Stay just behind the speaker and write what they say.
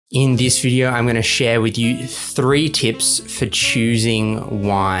In this video, I'm going to share with you 3 tips for choosing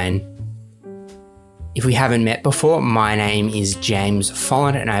wine. If we haven't met before, my name is James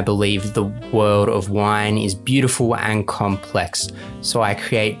Follent and I believe the world of wine is beautiful and complex. So I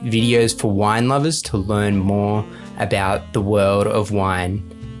create videos for wine lovers to learn more about the world of wine.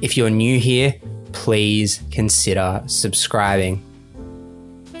 If you're new here, please consider subscribing.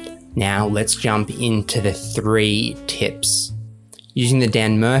 Now let's jump into the 3 tips. Using the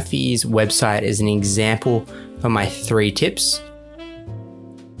Dan Murphy's website as an example for my 3 tips.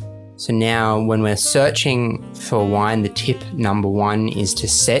 So now when we're searching for wine, the tip number 1 is to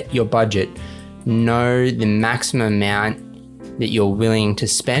set your budget. Know the maximum amount that you're willing to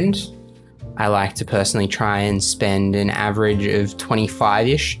spend. I like to personally try and spend an average of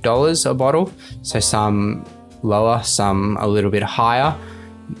 $25-ish a bottle. So some lower, some a little bit higher.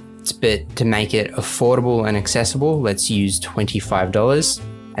 But to make it affordable and accessible, let's use $25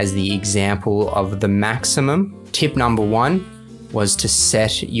 as the example of the maximum. Tip number 1 was to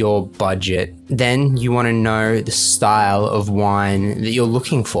set your budget. Then you want to know the style of wine that you're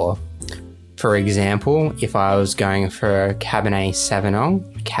looking for. For example, if I was going for a Cabernet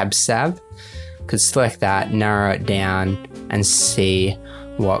Sauvignon, Cab Sav, could select that, narrow it down and see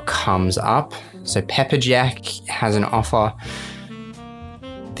what comes up. So Pepperjack has an offer.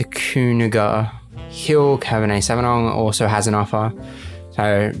 The Coonagar Hill Cabernet Sauvignon also has an offer.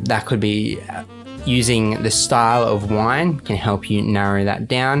 So that could be using the style of wine can help you narrow that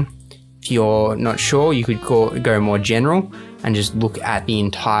down. If you're not sure, you could go more general and just look at the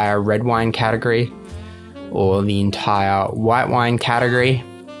entire red wine category or the entire white wine category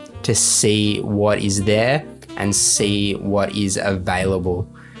to see what is there and see what is available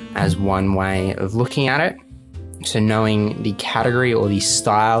as one way of looking at it. So knowing the category or the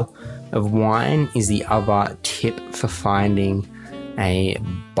style of wine is the other tip for finding a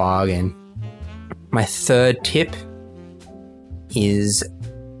bargain. My 3rd tip is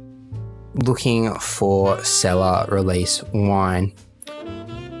looking for cellar release wine.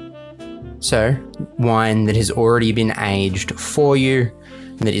 So wine that has already been aged for you,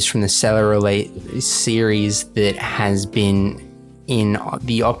 that is from the Cellar release series, that has been in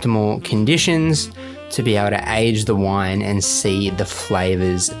the optimal conditions to be able to age the wine and see the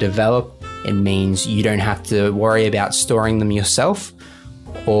flavors develop. It means you don't have to worry about storing them yourself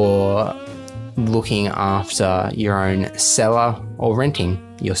or looking after your own cellar or renting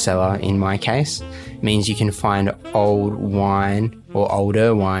your cellar in my case. It means you can find old wine or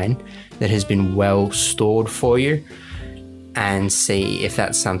older wine that has been well stored for you and see if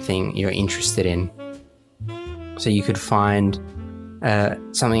that's something you're interested in. So you could find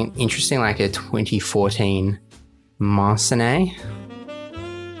something interesting like a 2014 Marsanne,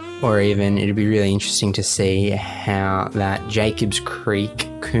 or even it'd be really interesting to see how that Jacobs Creek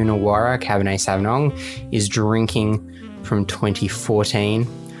Coonawarra Cabernet Sauvignon is drinking from 2014,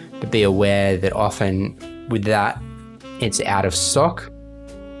 but be aware that often with that it's out of stock.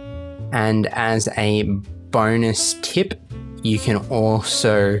 And as a bonus tip, you can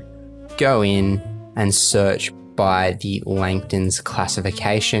also go in and search by the Langton's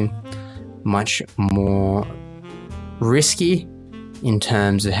classification. Much more risky in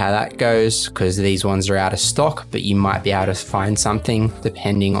terms of how that goes because these ones are out of stock, but you might be able to find something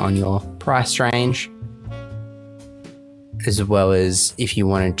depending on your price range, as well as if you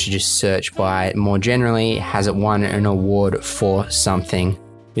wanted to just search by more generally, has it won an award for something.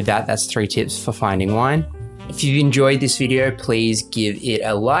 With that, that's 3 tips for finding wine. If you've enjoyed this video, please give it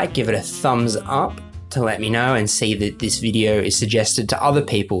a like, give it a thumbs up to let me know and see that this video is suggested to other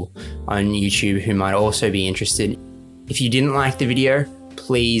people on YouTube who might also be interested. If you didn't like the video,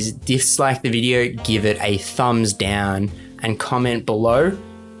 please dislike the video, give it a thumbs down and comment below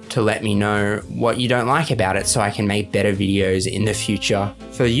to let me know what you don't like about it so I can make better videos in the future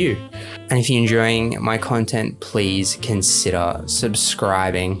for you. And if you're enjoying my content, please consider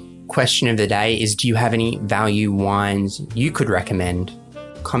subscribing. Question of the day is, do you have any value wines you could recommend?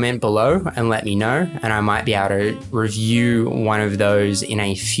 Comment below and let me know, and I might be able to review one of those in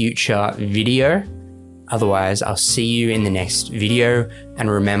a future video. Otherwise, I'll see you in the next video,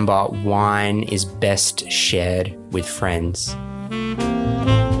 and remember, wine is best shared with friends.